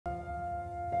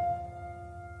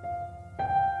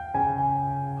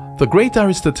The great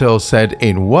Aristotle said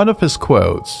in one of his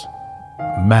quotes,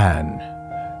 "Man,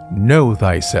 know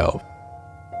thyself."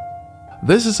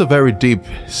 This is a very deep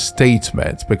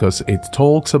statement because it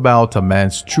talks about a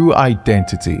man's true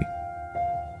identity.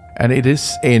 And it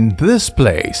is in this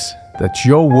place that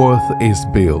your worth is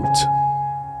built.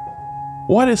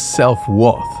 What is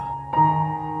self-worth?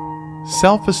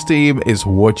 Self-esteem is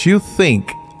what you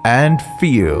think and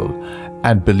feel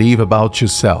and believe about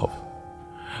yourself.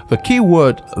 The key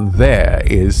word there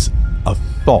is a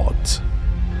thought,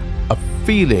 a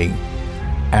feeling,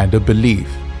 and a belief.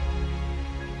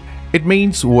 It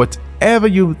means whatever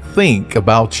you think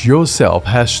about yourself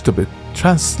has to be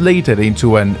translated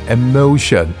into an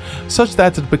emotion such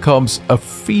that it becomes a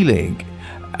feeling,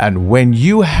 and when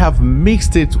you have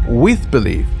mixed it with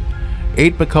belief,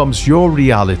 it becomes your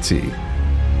reality.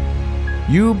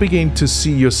 You begin to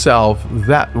see yourself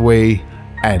that way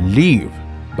and live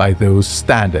by those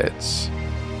standards.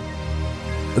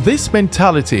 This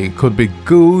mentality could be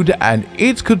good and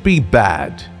it could be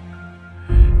bad.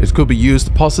 It could be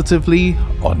used positively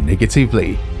or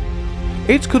negatively.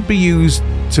 It could be used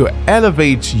to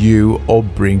elevate you or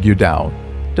bring you down,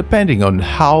 depending on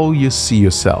how you see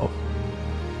yourself.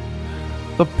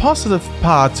 The positive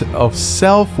part of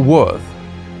self-worth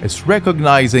is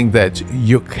recognizing that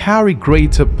you carry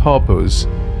greater purpose.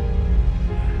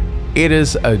 It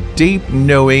is a deep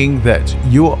knowing that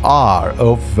you are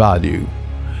of value,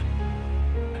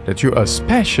 that you are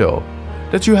special,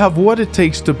 that you have what it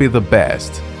takes to be the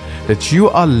best, that you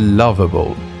are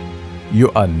lovable,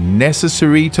 you are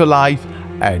necessary to life,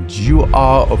 and you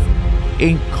are of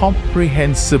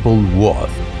incomprehensible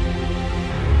worth.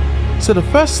 So the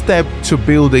first step to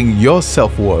building your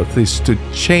self-worth is to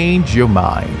change your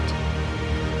mind.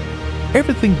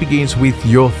 Everything begins with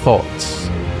your thoughts.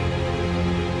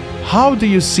 How do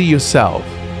you see yourself?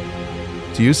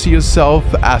 Do you see yourself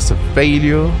as a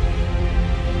failure?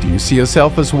 Do you see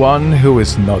yourself as one who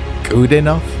is not good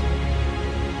enough?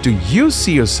 Do you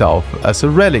see yourself as a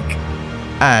relic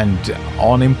and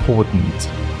unimportant?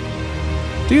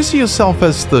 Do you see yourself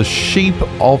as the sheep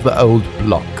of the old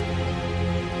block?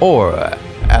 Or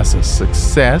as a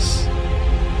success,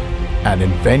 an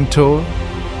inventor,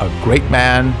 a great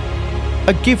man,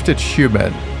 a gifted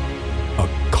human, a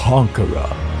conqueror,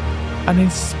 an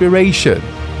inspiration,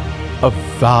 a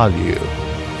value,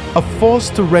 a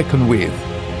force to reckon with,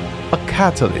 a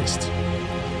catalyst,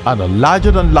 and a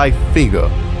larger-than-life figure?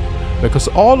 Because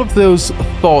all of those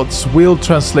thoughts will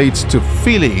translate to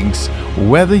feelings,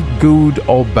 whether good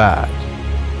or bad.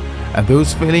 And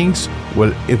those feelings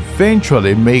will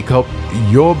eventually make up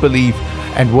your belief,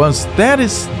 and once that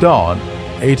is done,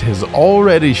 it has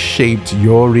already shaped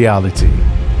your reality.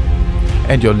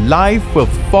 And your life will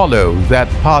follow that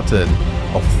pattern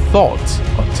of thought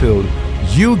until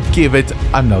you give it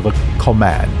another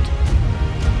command.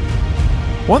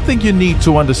 One thing you need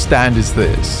to understand is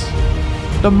this: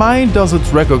 the mind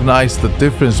doesn't recognize the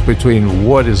difference between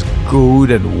what is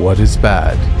good and what is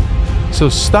bad. So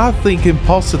start thinking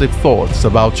positive thoughts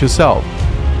about yourself.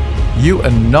 You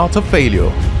are not a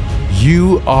failure.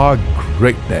 You are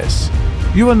greatness.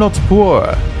 You are not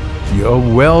poor. You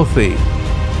are wealthy.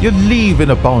 You live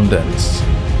in abundance.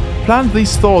 Plant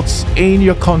these thoughts in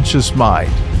your conscious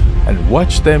mind and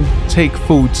watch them take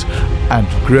foot and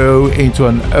grow into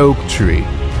an oak tree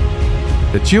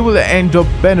that you will end up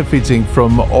benefiting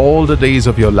from all the days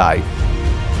of your life.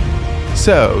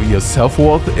 So, your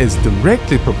self-worth is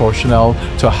directly proportional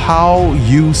to how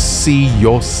you see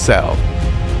yourself.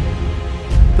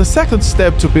 The second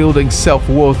step to building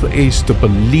self-worth is to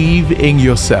believe in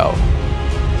yourself.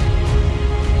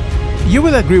 You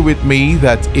will agree with me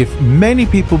that if many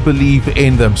people believe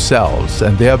in themselves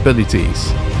and their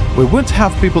abilities, we won't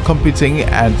have people competing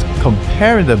and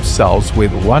comparing themselves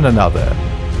with one another.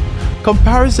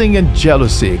 Comparison and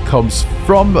jealousy comes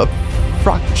from a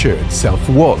fractured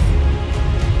self-worth.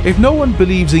 If no one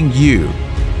believes in you,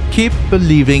 keep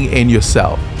believing in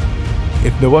yourself.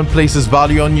 If no one places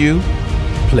value on you,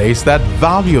 place that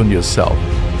value on yourself.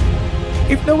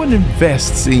 If no one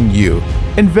invests in you,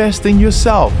 invest in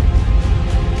yourself.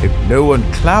 If no one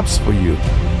claps for you,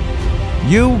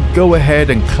 you go ahead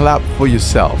and clap for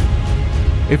yourself.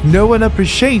 If no one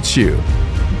appreciates you,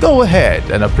 go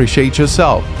ahead and appreciate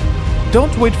yourself.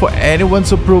 Don't wait for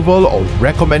anyone's approval or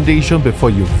recommendation before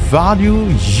you value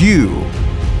you.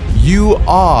 You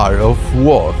are of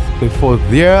worth before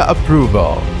their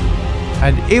approval.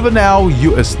 And even now,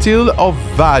 you are still of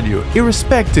value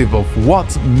irrespective of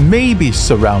what may be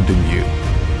surrounding you.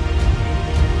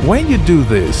 When you do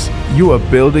this, you are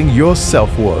building your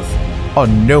self-worth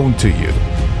unknown to you.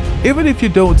 Even if you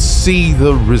don't see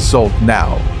the result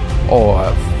now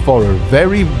or for a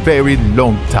very, very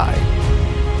long time.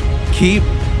 Keep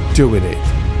doing it.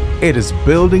 It is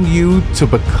building you to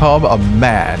become a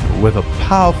man with a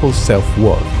powerful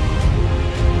self-worth.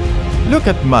 Look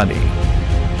at money.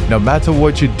 No matter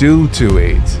what you do to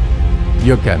it,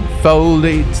 you can fold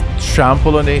it,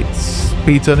 trample on it,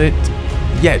 spit on it,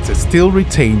 yet it still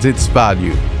retains its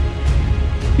value.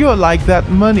 You are like that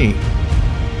money.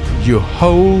 You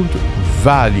hold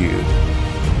value.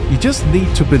 You just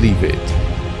need to believe it.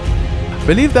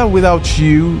 Believe that without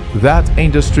you, that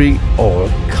industry or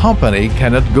company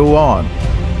cannot go on.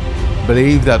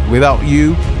 Believe that without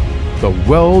you, the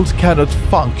world cannot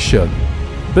function.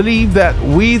 Believe that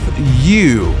with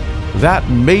you, that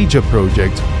major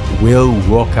project will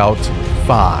work out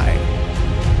fine.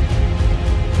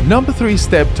 Number 3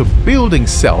 step to building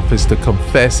self is to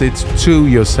confess it to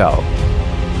yourself.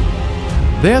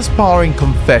 There's power in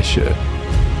confession.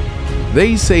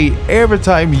 They say every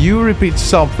time you repeat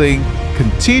something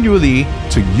continually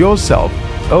to yourself,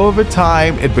 over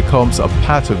time it becomes a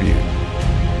part of you.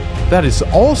 That is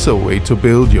also a way to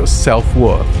build your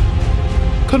self-worth.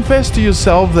 Confess to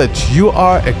yourself that you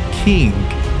are a king.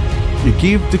 You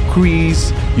give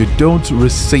decrees, you don't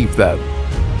receive them.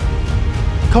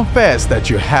 Confess that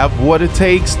you have what it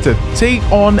takes to take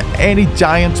on any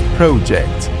giant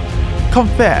project.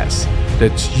 Confess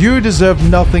that you deserve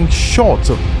nothing short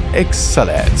of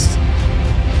excellence.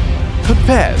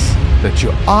 Confess that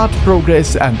you add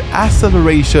progress and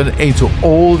acceleration into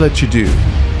all that you do.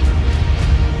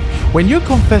 When you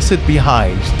confess it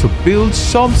behind to build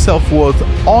some self-worth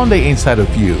on the inside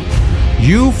of you,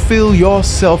 you feel your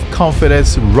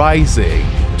self-confidence rising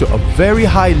to a very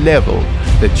high level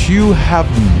that you have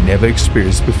never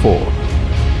experienced before.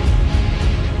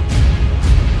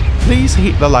 Please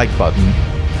hit the like button,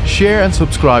 share and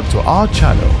subscribe to our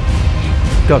channel.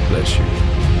 God bless you.